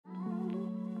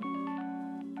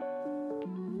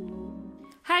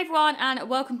Hey everyone, and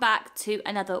welcome back to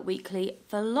another weekly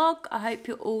vlog. I hope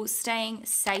you're all staying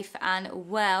safe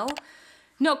and well.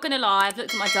 Not gonna lie, I've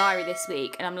looked at my diary this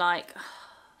week and I'm like,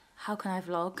 how can I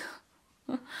vlog?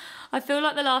 I feel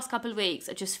like the last couple of weeks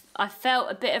I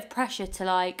felt a bit of pressure to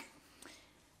like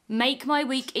make my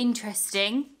week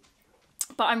interesting,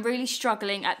 but I'm really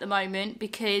struggling at the moment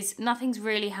because nothing's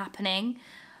really happening.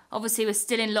 Obviously we're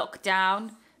still in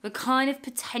lockdown. We're kind of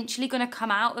potentially gonna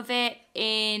come out of it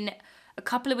in a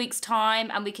couple of weeks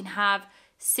time and we can have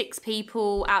 6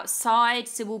 people outside,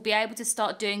 so we'll be able to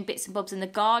start doing bits and bobs in the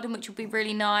garden, which will be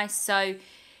really nice. So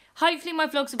hopefully my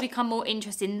vlogs will become more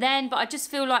interesting then, but I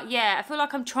just feel like, I feel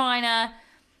like I'm trying to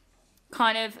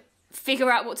kind of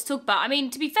figure out what to talk about. I mean,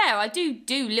 to be fair, I do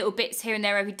little bits here and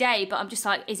there every day, but I'm just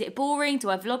like, is it boring? Do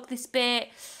I vlog this bit?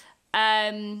 So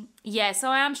I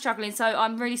am struggling, so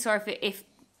I'm really sorry if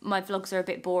my vlogs are a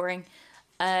bit boring.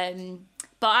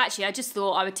 But actually, I just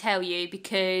thought I would tell you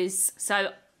because,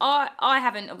 so I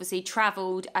haven't obviously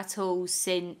travelled at all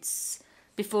since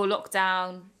before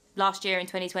lockdown last year in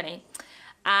 2020.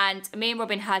 And me and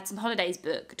Robin had some holidays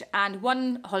booked. And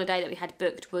one holiday that we had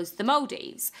booked was the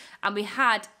Maldives. And we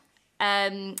had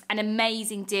an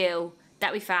amazing deal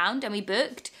that we found and we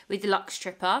booked with the Lux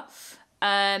Tripper.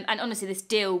 And honestly, this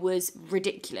deal was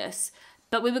ridiculous.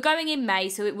 But we were going in May,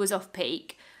 so it was off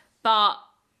peak. But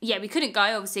yeah, we couldn't go,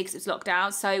 obviously, because it was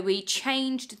lockdown. So we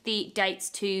changed the dates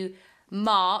to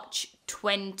March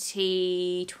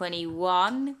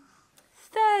 2021.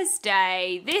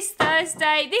 Thursday. This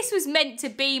Thursday. This was meant to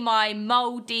be my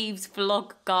Maldives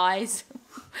vlog, guys.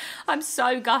 I'm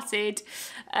so gutted.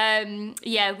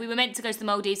 Yeah, we were meant to go to the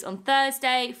Maldives on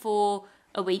Thursday for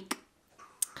a week.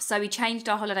 So we changed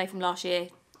our holiday from last year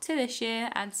to this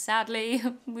year. And sadly,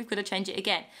 we've got to change it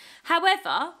again.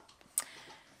 However,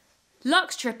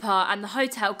 Lux Tripper and the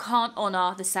hotel can't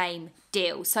honour the same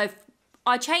deal. So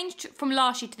I changed from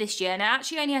last year to this year and I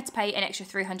actually only had to pay an extra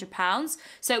 £300.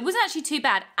 So it wasn't actually too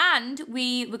bad. And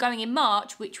we were going in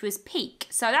March, which was peak.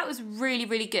 So that was really,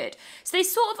 really good. So they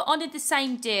sort of honoured the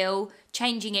same deal,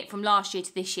 changing it from last year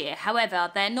to this year.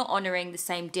 However, they're not honouring the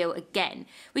same deal again,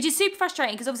 which is super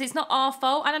frustrating because obviously it's not our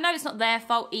fault. And I know it's not their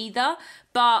fault either.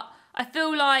 But I feel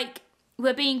like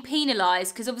we're being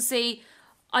penalised because obviously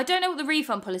I don't know what the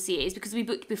refund policy is because we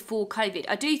booked before COVID.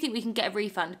 I do think we can get a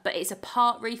refund, but it's a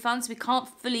part refund, so we can't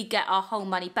fully get our whole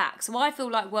money back. So I feel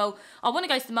like, well, I want to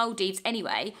go to the Maldives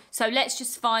anyway, so let's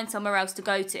just find somewhere else to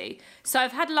go to. So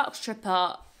I've had Lux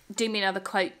Tripper do me another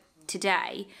quote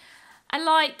today, and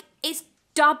like, it's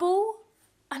double,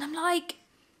 and I'm like,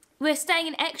 we're staying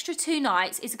an extra 2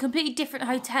 nights. It's a completely different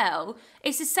hotel.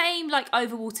 It's the same like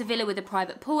overwater villa with a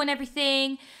private pool and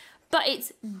everything, but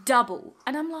it's double.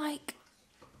 And I'm like,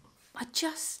 I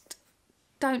just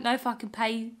don't know if I can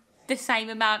pay the same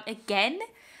amount again.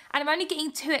 And I'm only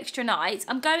getting 2 extra nights.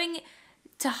 I'm going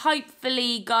to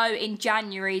hopefully go in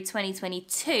January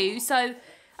 2022. So,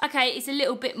 okay, it's a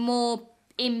little bit more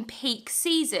in peak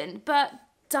season, but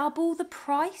double the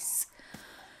price.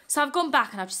 So I've gone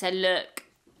back and I've just said, look,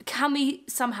 can we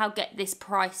somehow get this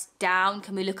price down?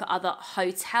 Can we look at other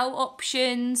hotel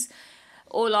options?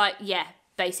 Or like, yeah,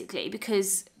 basically,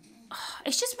 because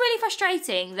it's just really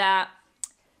frustrating that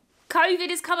COVID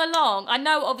has come along. I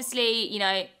know, obviously, you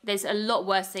know, there's a lot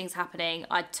worse things happening.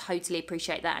 I totally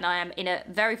appreciate that. And I am in a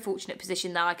very fortunate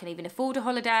position that I can even afford a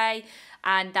holiday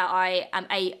and that I am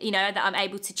that I'm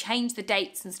able to change the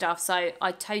dates and stuff. So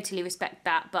I totally respect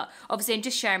that. But obviously I'm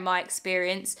just sharing my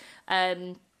experience.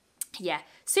 Yeah,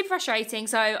 super frustrating.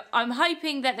 So I'm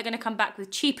hoping that they're going to come back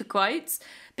with cheaper quotes.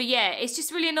 But yeah, it's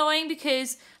just really annoying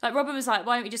because like Robin was like,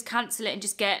 why don't we just cancel it and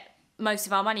just get most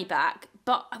of our money back?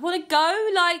 But I want to go.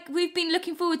 Like, we've been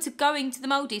looking forward to going to the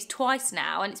Maldives twice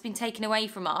now and it's been taken away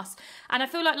from us. And I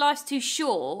feel like life's too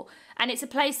short and it's a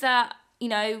place that, you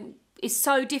know, is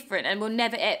so different and we'll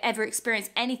never ever experience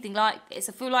anything like this.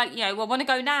 I feel like, you know, well, I want to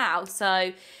go now. So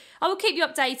I will keep you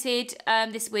updated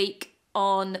this week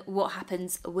on what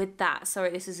happens with that. Sorry,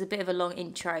 this is a bit of a long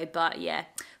intro, but yeah,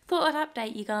 thought I'd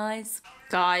update you guys.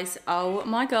 Guys, oh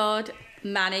my God.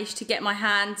 Managed to get my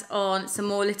hands on some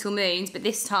more Little Moons, but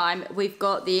this time we've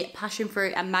got the passion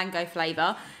fruit and mango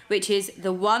flavour, which is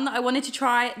the one that I wanted to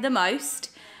try the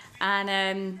most.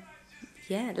 And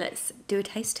yeah, let's do a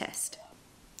taste test.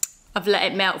 I've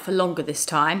let it melt for longer this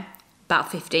time,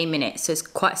 about 15 minutes, so it's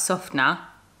quite soft now.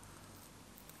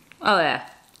 Oh yeah.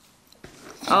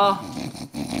 Oh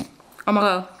my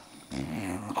God.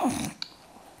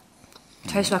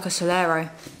 Tastes like a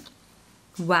Solero.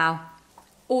 Wow.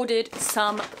 Ordered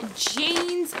some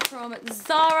jeans from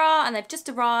Zara and they've just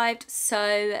arrived,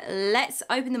 so let's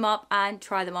open them up and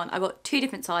try them on. I got 2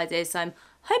 different sizes, so I'm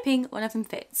hoping one of them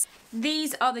fits.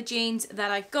 These are the jeans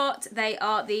that I got. They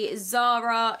are the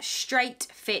Zara Straight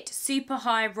Fit Super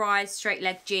High Rise Straight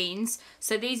Leg Jeans.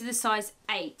 So these are the size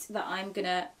 8 that I'm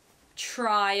gonna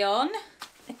try on.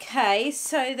 Okay,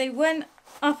 so they went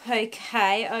up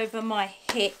okay over my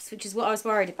hips, which is what I was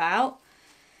worried about.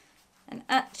 And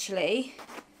actually,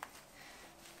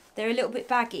 they're a little bit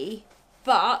baggy,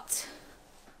 but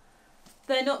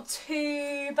they're not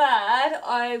too bad.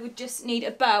 I would just need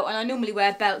a belt, and I normally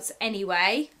wear belts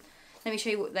anyway. Let me show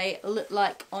you what they look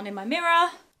like on in my mirror.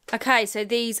 Okay, so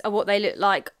these are what they look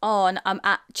like on. I'm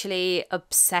actually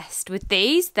obsessed with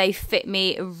these. They fit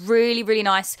me really, really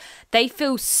nice. They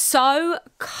feel so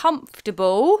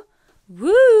comfortable.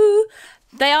 Woo!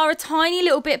 They are a tiny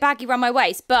little bit baggy around my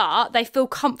waist, but they feel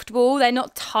comfortable. They're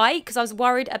not tight, because I was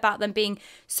worried about them being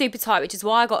super tight, which is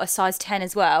why I got a size 10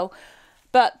 as well.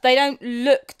 But they don't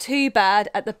look too bad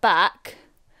at the back.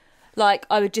 Like,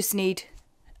 I would just need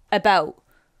a belt.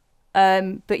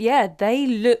 But yeah, they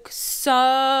look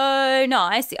so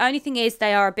nice. The only thing is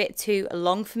they are a bit too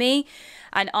long for me,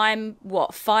 and I'm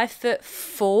what,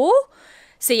 5'4"?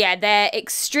 So yeah, they're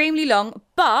extremely long,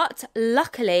 but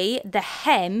luckily the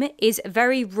hem is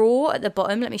very raw at the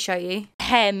bottom. Let me show you. The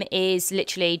hem is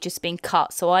literally just been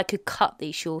cut, so I could cut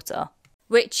these shorter,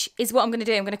 which is what I'm going to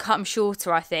do. I'm going to cut them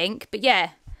shorter, I think. But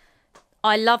yeah,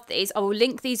 I love these. I will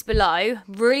link these below.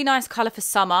 Really nice colour for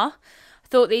summer.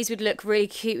 Thought these would look really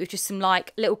cute with just some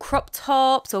like little crop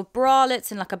tops or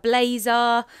bralettes and like a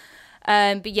blazer.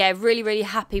 But yeah, really, really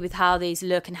happy with how these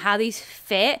look and how these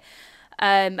fit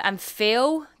and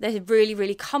feel. They're really,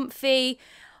 really comfy.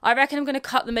 I reckon I'm going to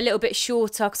cut them a little bit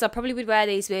shorter, because I probably would wear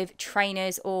these with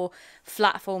trainers or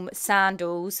platform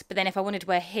sandals. But then if I wanted to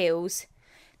wear heels,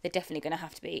 they're definitely going to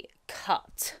have to be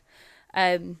cut.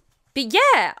 But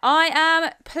yeah, I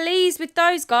am pleased with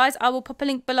those, guys. I will pop a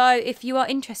link below if you are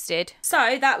interested.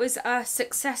 So that was a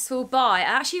successful buy. I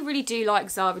actually really do like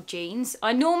Zara jeans.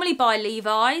 I normally buy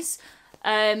Levi's,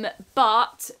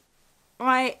 but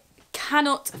I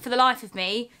cannot for the life of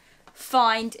me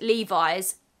find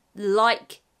Levi's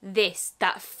like this,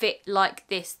 that fit like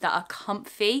this, that are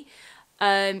comfy.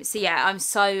 So yeah, I'm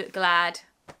so glad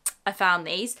I found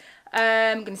these.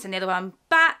 I'm going to send the other one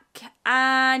back.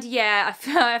 And yeah,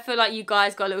 I feel like you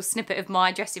guys got a little snippet of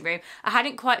my dressing room. I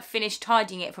hadn't quite finished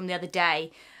tidying it from the other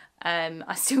day.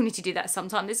 I still need to do that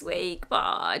sometime this week, but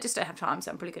I just don't have time,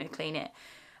 so I'm probably going to clean it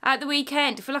at the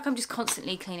weekend. I feel like I'm just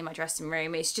constantly cleaning my dressing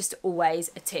room. It's just always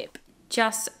a tip.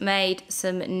 Just made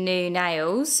some new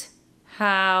nails.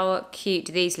 How cute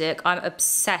do these look? I'm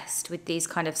obsessed with these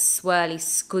kind of swirly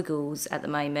squiggles at the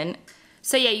moment.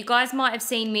 So yeah, you guys might have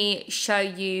seen me show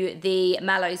you the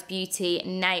Mallows Beauty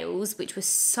nails, which were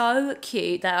so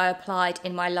cute, that I applied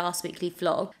in my last weekly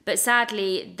vlog. But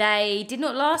sadly, they did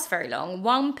not last very long.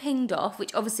 One pinged off,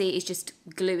 which obviously is just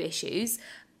glue issues.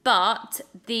 But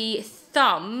the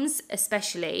thumbs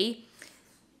especially,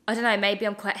 I don't know, maybe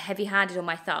I'm quite heavy-handed on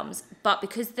my thumbs, but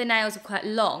because the nails are quite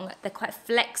long, they're quite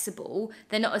flexible.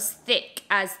 They're not as thick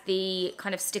as the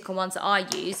kind of stick-on ones that I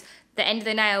use. The end of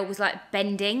the nail was like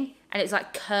bending, and it's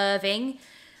like curving.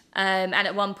 And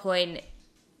at one point,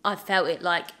 I felt it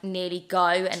like nearly go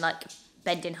and like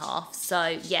bend in half.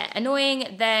 So yeah,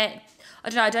 annoying. I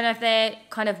don't know if they're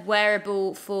kind of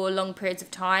wearable for long periods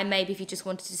of time. Maybe if you just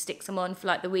wanted to stick some on for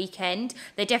like the weekend.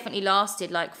 They definitely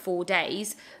lasted like 4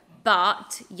 days.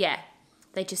 But yeah,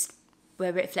 they just were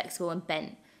a bit flexible and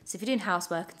bent. So if you're doing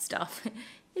housework and stuff,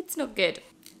 it's not good.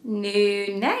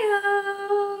 New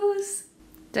nails.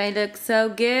 They look so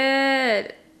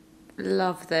good.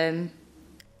 Love them.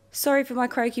 Sorry for my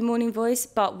croaky morning voice,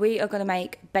 but we are going to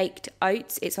make baked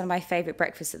oats. It's one of my favourite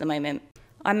breakfasts at the moment.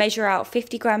 I measure out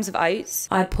 50 grams of oats.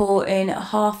 I pour in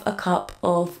 ½ a cup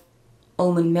of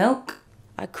almond milk.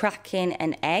 I crack in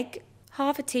an egg.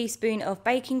 ½ a teaspoon of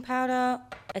baking powder.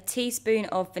 A teaspoon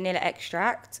of vanilla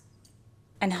extract.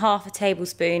 And ½ a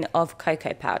tablespoon of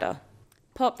cocoa powder.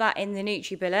 Pop that in the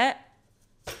NutriBullet.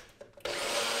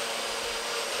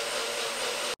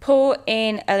 Pour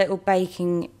in a little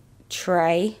baking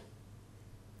tray.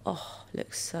 Oh,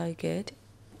 looks so good.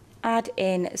 Add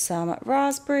in some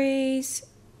raspberries.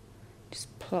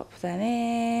 Just plop them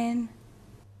in.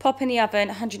 Pop in the oven,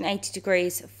 180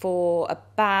 degrees for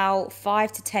about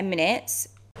 5 to 10 minutes.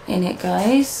 In it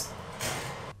goes.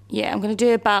 Yeah, I'm going to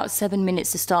do about 7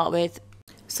 minutes to start with.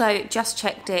 So just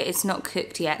checked it, it's not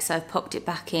cooked yet, so I've popped it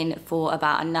back in for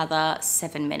about another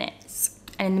 7 minutes.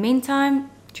 And in the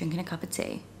meantime, drinking a cup of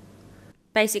tea.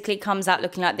 Basically comes out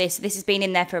looking like this. This has been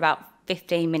in there for about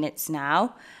 15 minutes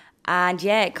now. And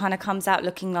yeah, it kind of comes out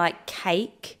looking like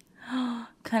cake.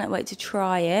 Cannot wait to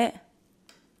try it.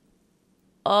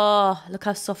 Oh, look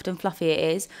how soft and fluffy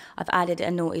it is. I've added a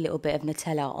naughty little bit of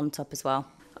Nutella on top as well.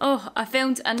 Oh, I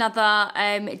filmed another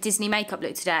Disney makeup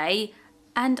look today,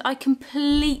 and I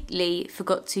completely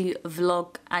forgot to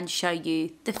vlog and show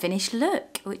you the finished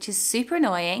look, which is super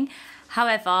annoying.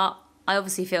 However, I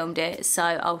obviously filmed it, so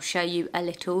I'll show you a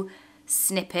little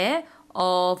snippet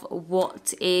of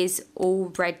what is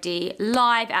already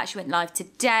live. It actually went live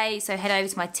today, so head over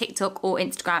to my TikTok or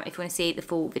Instagram if you want to see the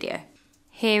full video.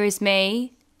 Here is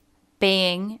me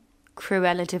being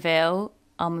Cruella de Vil.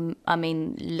 I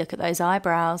mean, look at those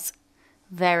eyebrows.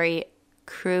 Very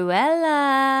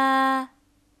Cruella.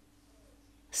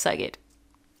 So good.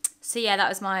 So yeah, that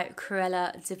was my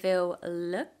Cruella de Vil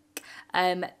look.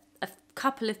 A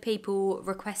couple of people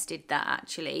requested that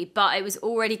actually, but it was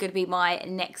already going to be my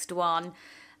next one.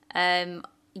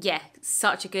 Yeah,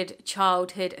 such a good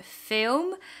childhood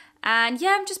film. And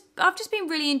yeah, I've just been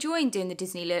really enjoying doing the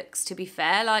Disney looks, to be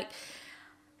fair. Like,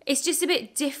 it's just a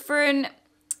bit different.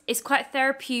 It's quite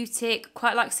therapeutic,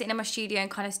 quite like sitting in my studio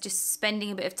and kind of just spending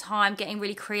a bit of time getting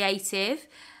really creative.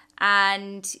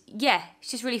 And yeah, it's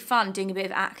just really fun doing a bit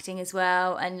of acting as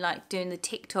well and like doing the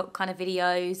TikTok kind of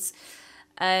videos.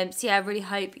 So yeah, I really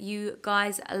hope you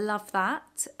guys love that.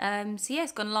 So yeah,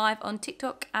 it's gone live on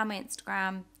TikTok and my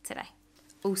Instagram today.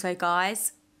 Also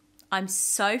guys, I'm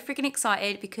so freaking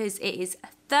excited because it is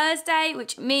Thursday,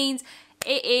 which means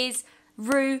it is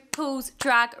RuPaul's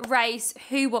Drag Race.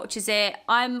 Who watches it?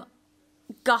 I'm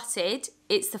gutted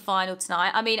it's the final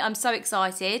tonight. I mean, I'm so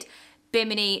excited,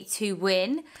 Bimini to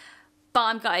win, but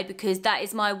I'm gutted because that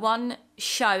is my one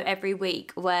show every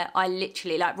week where I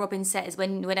literally, like Robin says,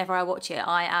 whenever I watch it,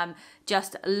 I am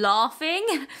just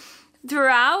laughing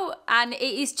throughout, and it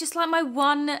is just like my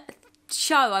one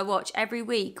show I watch every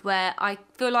week where I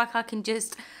feel like I can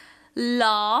just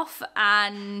laugh,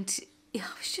 and yeah,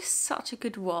 it's just such a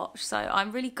good watch. So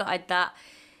I'm really gutted that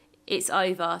it's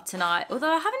over tonight,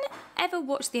 although I haven't ever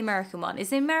watched the American one. Is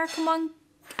the American one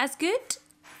as good?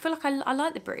 I feel like I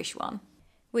like the British one.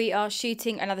 We are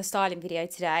shooting another styling video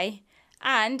today,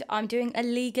 and I'm doing a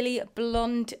Legally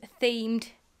Blonde themed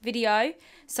video.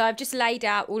 So I've just laid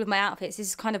out all of my outfits. This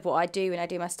is kind of what I do when I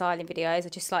do my styling videos. I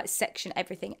just like section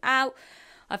everything out.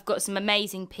 I've got some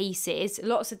amazing pieces.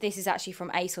 Lots of this is actually from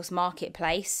ASOS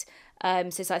Marketplace. So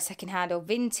it's like secondhand or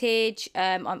vintage.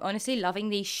 I'm honestly loving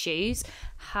these shoes.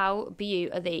 How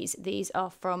beautiful are these? These are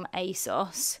from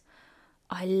ASOS.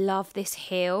 I love this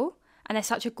heel. And they're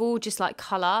such a gorgeous like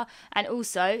colour. And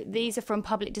also, these are from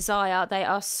Public Desire. They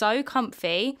are so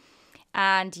comfy.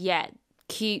 And yeah,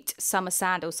 cute summer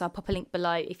sandals. So I'll pop a link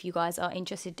below if you guys are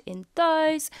interested in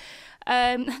those.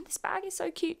 This bag is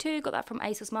so cute too. Got that from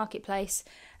ASOS Marketplace.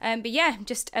 But yeah,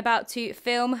 just about to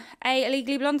film a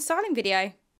Legally Blonde styling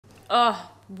video.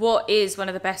 Oh, what is one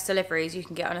of the best deliveries you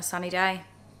can get on a sunny day?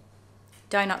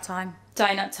 Doughnut Time.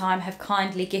 Doughnut Time have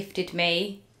kindly gifted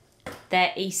me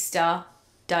their Easter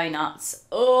donuts.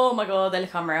 Oh my god, they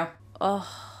look unreal. Oh,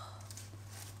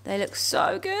 they look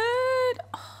so good.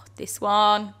 Oh, this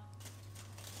one.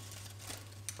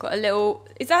 Got a little,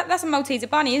 that's a Malteser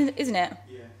bunny, isn't it?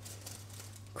 Yeah.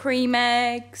 Cream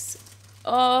eggs.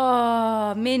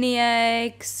 Oh, mini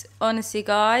eggs. Honestly,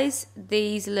 guys,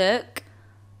 these look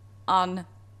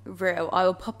unreal. I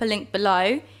will pop a link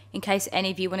below in case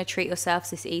any of you want to treat yourselves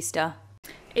this Easter.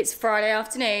 It's Friday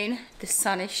afternoon. The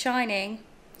sun is shining.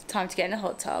 It's time to get in the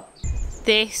hot tub.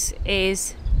 This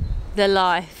is the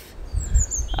life.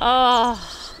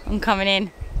 Oh, I'm coming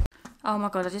in. Oh my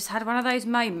god, I just had one of those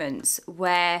moments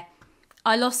where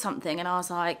I lost something and I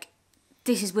was like,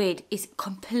 this is weird. It's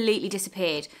completely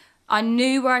disappeared. I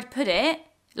knew where I'd put it.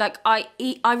 Like, I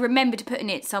remembered putting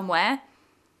it somewhere.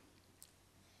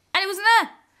 And it wasn't there.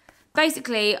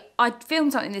 Basically, I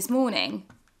filmed something this morning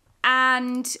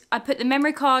and I put the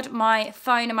memory card, my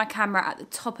phone and my camera at the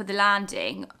top of the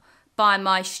landing by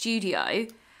my studio.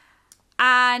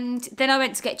 And then I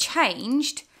went to get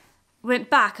changed, went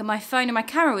back and my phone and my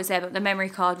camera was there, but the memory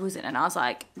card wasn't. And I was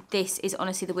like, this is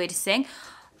honestly the weirdest thing.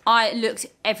 I looked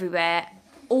everywhere,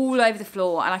 all over the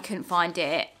floor, and I couldn't find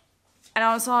it. And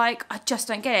I was like, I just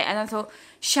don't get it. And I thought,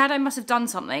 Shadow must have done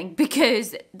something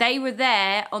because they were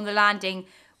there on the landing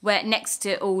where next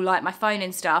to all like my phone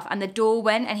and stuff, and the door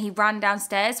went and he ran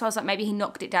downstairs. So I was like, maybe he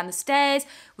knocked it down the stairs,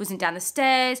 wasn't down the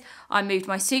stairs. I moved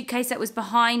my suitcase that was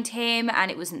behind him and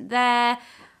it wasn't there.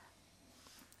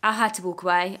 I had to walk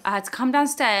away. I had to come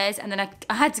downstairs and then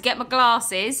I had to get my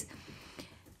glasses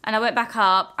and I went back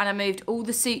up and I moved all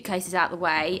the suitcases out of the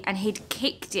way, and he'd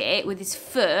kicked it with his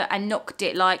foot and knocked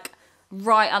it like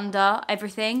right under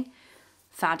everything.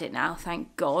 Found it now,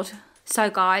 thank God. So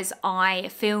guys, I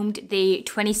filmed the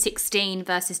 2016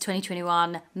 versus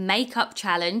 2021 makeup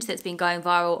challenge that's been going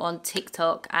viral on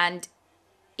TikTok, and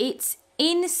it's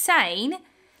insane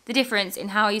the difference in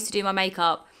how I used to do my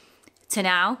makeup to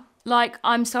now. Like,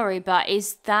 I'm sorry, but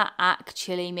is that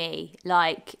actually me?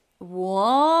 Like,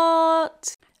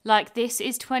 what? Like, this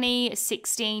is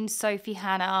 2016 Sophie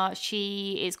Hannah.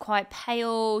 She is quite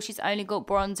pale. She's only got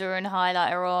bronzer and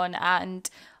highlighter on, and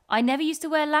I never used to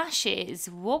wear lashes.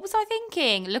 What was I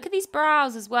thinking? Look at these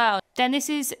brows as well. Then this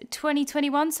is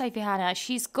 2021 Sophie Hannah.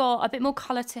 She's got a bit more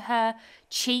colour to her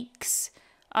cheeks.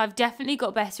 I've definitely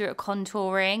got better at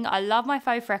contouring. I love my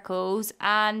faux freckles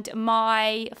and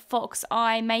my fox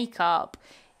eye makeup.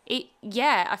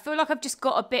 Yeah, I feel like I've just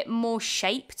got a bit more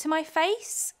shape to my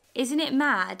face. Isn't it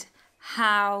mad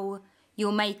how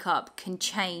your makeup can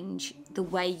change the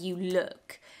way you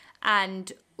look?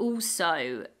 And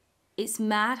also, it's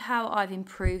mad how I've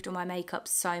improved on my makeup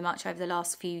so much over the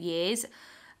last few years.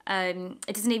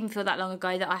 It doesn't even feel that long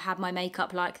ago that I had my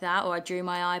makeup like that, or I drew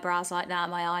my eyebrows like that,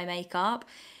 my eye makeup.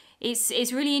 It's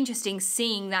really interesting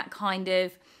seeing that kind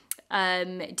of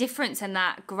difference and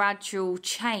that gradual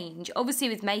change. Obviously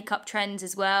with makeup trends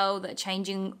as well, that are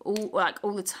changing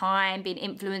all the time, being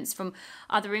influenced from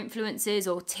other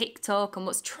influencers or TikTok and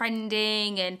what's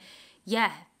trending. And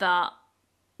yeah, but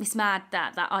it's mad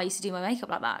that I used to do my makeup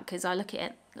like that, because I look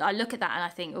at that and I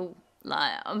think, oh,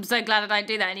 like, I'm so glad I don't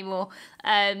do that anymore.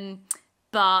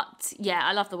 But yeah,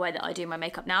 I love the way that I do my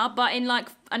makeup now. But in like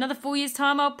another 4 years'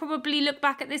 time, I'll probably look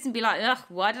back at this and be like, ugh,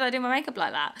 why did I do my makeup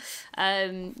like that?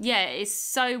 Yeah, it's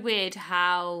so weird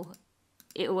how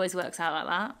it always works out like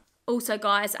that. Also,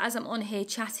 guys, as I'm on here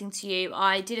chatting to you,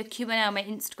 I did a Q&A on my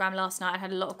Instagram last night. I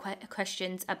had a lot of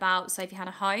questions about Sophie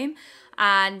Hannah home.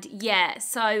 And yeah,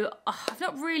 so I've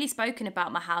not really spoken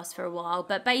about my house for a while,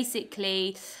 but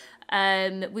basically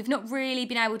we've not really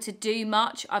been able to do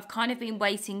much. I've kind of been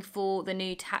waiting for the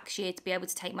new tax year to be able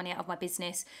to take money out of my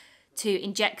business to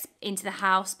inject into the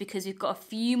house, because we've got a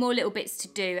few more little bits to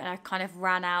do and I kind of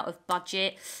ran out of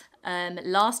budget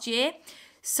last year.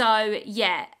 So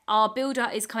yeah, our builder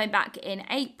is coming back in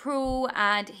April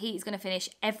and he's going to finish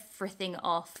everything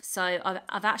off. So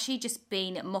I've actually just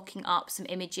been mocking up some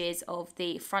images of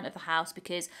the front of the house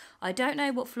because I don't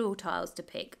know what floor tiles to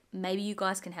pick. Maybe you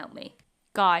guys can help me.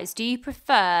 Guys, do you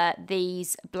prefer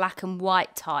these black and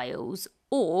white tiles,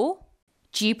 or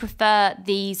do you prefer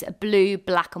these blue,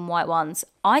 black and white ones?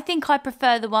 I think I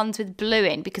prefer the ones with blue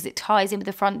in because it ties in with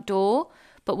the front door.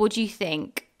 But what do you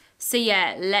think? So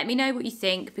yeah, let me know what you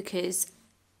think, because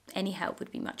any help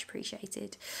would be much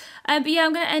appreciated. But yeah,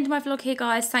 I'm going to end my vlog here,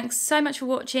 guys. Thanks so much for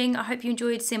watching. I hope you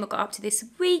enjoyed seeing what I got up to this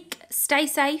week. Stay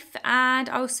safe, and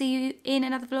I will see you in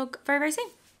another vlog very, very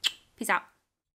soon. Peace out.